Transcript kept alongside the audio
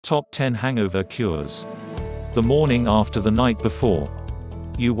Top 10 Hangover Cures. The morning after the night before.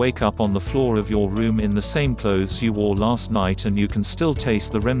 You wake up on the floor of your room in the same clothes you wore last night and you can still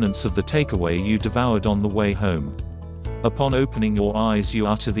taste the remnants of the takeaway you devoured on the way home. Upon opening your eyes you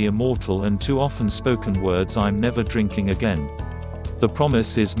utter the immortal and too often spoken words, "I'm never drinking again." The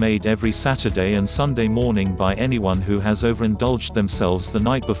promise is made every Saturday and Sunday morning by anyone who has overindulged themselves the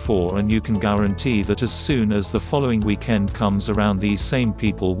night before, and you can guarantee that as soon as the following weekend comes around, these same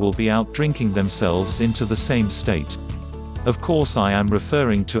people will be out drinking themselves into the same state. Of course, I am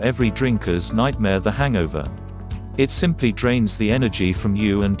referring to every drinker's nightmare, the hangover. It simply drains the energy from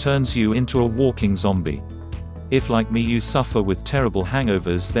you and turns you into a walking zombie. If, like me, you suffer with terrible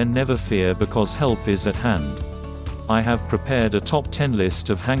hangovers, then never fear, because help is at hand. I have prepared a top 10 list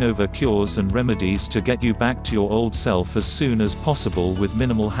of hangover cures and remedies to get you back to your old self as soon as possible with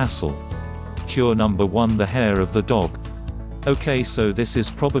minimal hassle. Cure number 1: the hair of the dog. Okay, so this is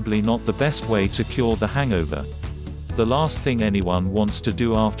probably not the best way to cure the hangover. The last thing anyone wants to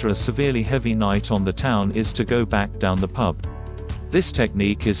do after a severely heavy night on the town is to go back down the pub. This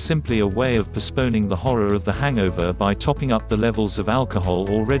technique is simply a way of postponing the horror of the hangover by topping up the levels of alcohol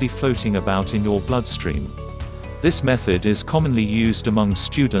already floating about in your bloodstream. This method is commonly used among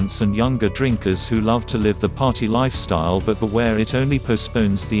students and younger drinkers who love to live the party lifestyle, but beware, it only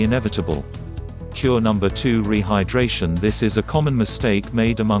postpones the inevitable. Cure number 2: rehydration. This is a common mistake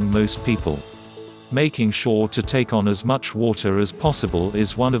made among most people. Making sure to take on as much water as possible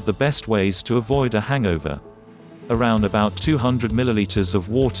is one of the best ways to avoid a hangover. Around about 200 milliliters of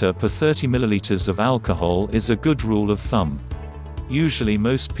water per 30 milliliters of alcohol is a good rule of thumb. Usually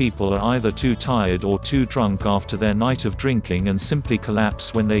most people are either too tired or too drunk after their night of drinking and simply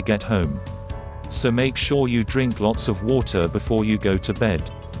collapse when they get home. So make sure you drink lots of water before you go to bed.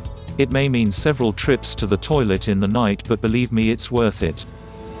 It may mean several trips to the toilet in the night, but believe me, it's worth it.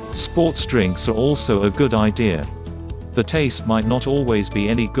 Sports drinks are also a good idea. The taste might not always be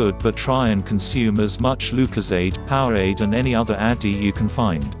any good, but try and consume as much Lucozade, Powerade and any other addy you can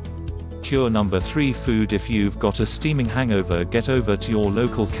find. Cure number 3: food. If you've got a steaming hangover, get over to your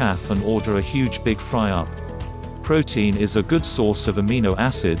local cafe and order a huge big fry-up. Protein is a good source of amino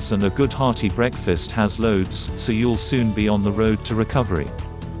acids and a good hearty breakfast has loads, so you'll soon be on the road to recovery.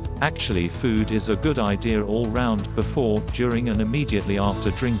 Actually, food is a good idea all round, before, during and immediately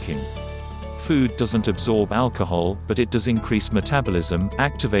after drinking. Food doesn't absorb alcohol, but it does increase metabolism,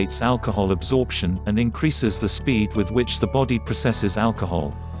 activates alcohol absorption, and increases the speed with which the body processes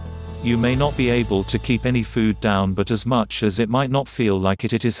alcohol. You may not be able to keep any food down, but as much as it might not feel like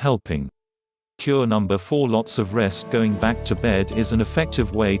it is helping. Cure number 4: lots of rest. Going back to bed is an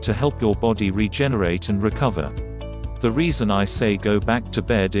effective way to help your body regenerate and recover. The reason I say go back to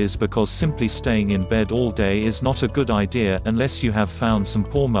bed is because simply staying in bed all day is not a good idea, unless you have found some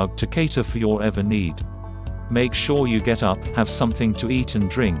poor mug to cater for your ever need. Make sure you get up, have something to eat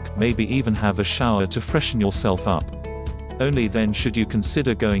and drink, maybe even have a shower to freshen yourself up. Only then should you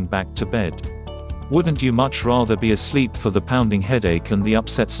consider going back to bed. Wouldn't you much rather be asleep for the pounding headache and the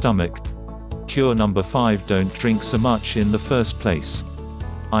upset stomach? Cure number 5: don't drink so much in the first place.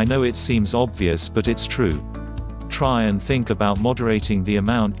 I know it seems obvious, but it's true. Try and think about moderating the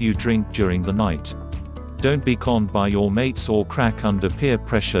amount you drink during the night. Don't be conned by your mates or crack under peer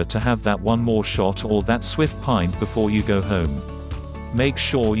pressure to have that one more shot or that swift pint before you go home. Make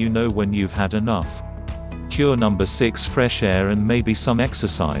sure you know when you've had enough. Cure number 6: fresh air and maybe some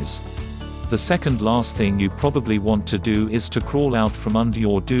exercise. The second last thing you probably want to do is to crawl out from under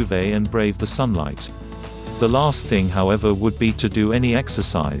your duvet and brave the sunlight. The last thing, however, would be to do any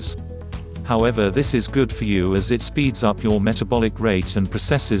exercise. However, this is good for you as it speeds up your metabolic rate and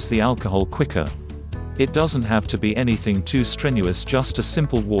processes the alcohol quicker. It doesn't have to be anything too strenuous, just a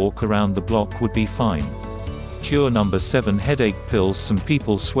simple walk around the block would be fine. Cure number 7: headache pills. Some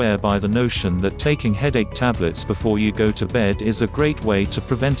people swear by the notion that taking headache tablets before you go to bed is a great way to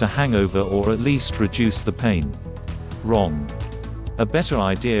prevent a hangover or at least reduce the pain. Wrong. A better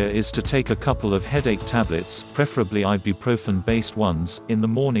idea is to take a couple of headache tablets, preferably ibuprofen-based ones, in the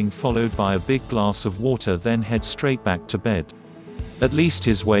morning, followed by a big glass of water, then head straight back to bed. At least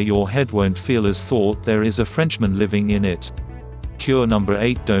his way your head won't feel as thought there is a Frenchman living in it. Cure number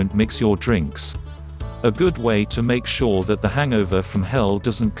 8: don't mix your drinks. A good way to make sure that the hangover from hell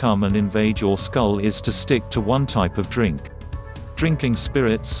doesn't come and invade your skull is to stick to one type of drink. Drinking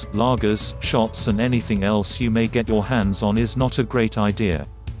spirits, lagers, shots and anything else you may get your hands on is not a great idea.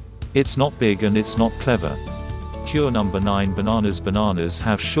 It's not big and it's not clever. Cure number 9: bananas. Bananas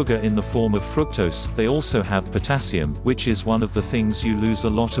have sugar in the form of fructose. They also have potassium, which is one of the things you lose a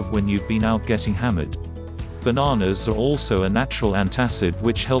lot of when you've been out getting hammered. Bananas are also a natural antacid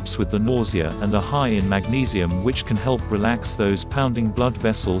which helps with the nausea, and are high in magnesium which can help relax those pounding blood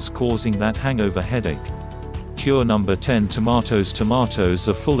vessels causing that hangover headache. Cure number 10. Tomatoes. Tomatoes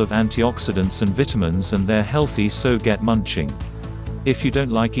are full of antioxidants and vitamins and they're healthy, so get munching. If you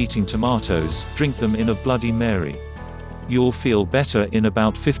don't like eating tomatoes, drink them in a Bloody Mary. You'll feel better in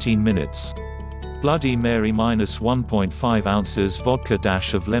about 15 minutes. Bloody Mary minus 1.5 ounces vodka,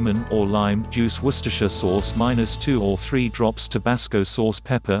 dash of lemon or lime juice, Worcestershire sauce minus 2 or 3 drops, Tabasco sauce,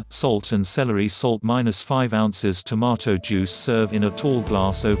 pepper, salt and celery salt minus 5 ounces, tomato juice. Serve in a tall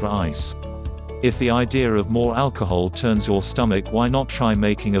glass over ice. If the idea of more alcohol turns your stomach, why not try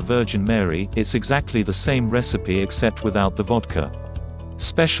making a Virgin Mary? It's exactly the same recipe except without the vodka.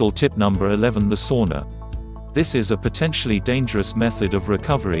 Special tip number 11. The sauna. This is a potentially dangerous method of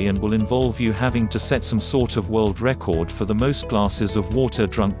recovery and will involve you having to set some sort of world record for the most glasses of water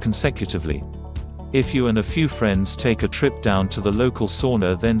drunk consecutively. If you and a few friends take a trip down to the local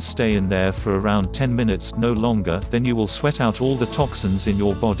sauna, then stay in there for around 10 minutes, no longer, then you will sweat out all the toxins in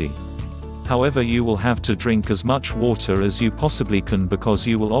your body. However, you will have to drink as much water as you possibly can because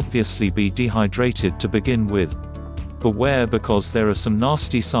you will obviously be dehydrated to begin with. Beware, because there are some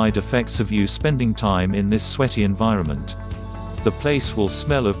nasty side effects of you spending time in this sweaty environment. The place will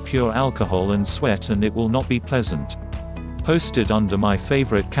smell of pure alcohol and sweat and it will not be pleasant. Posted under my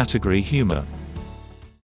favorite category, humor.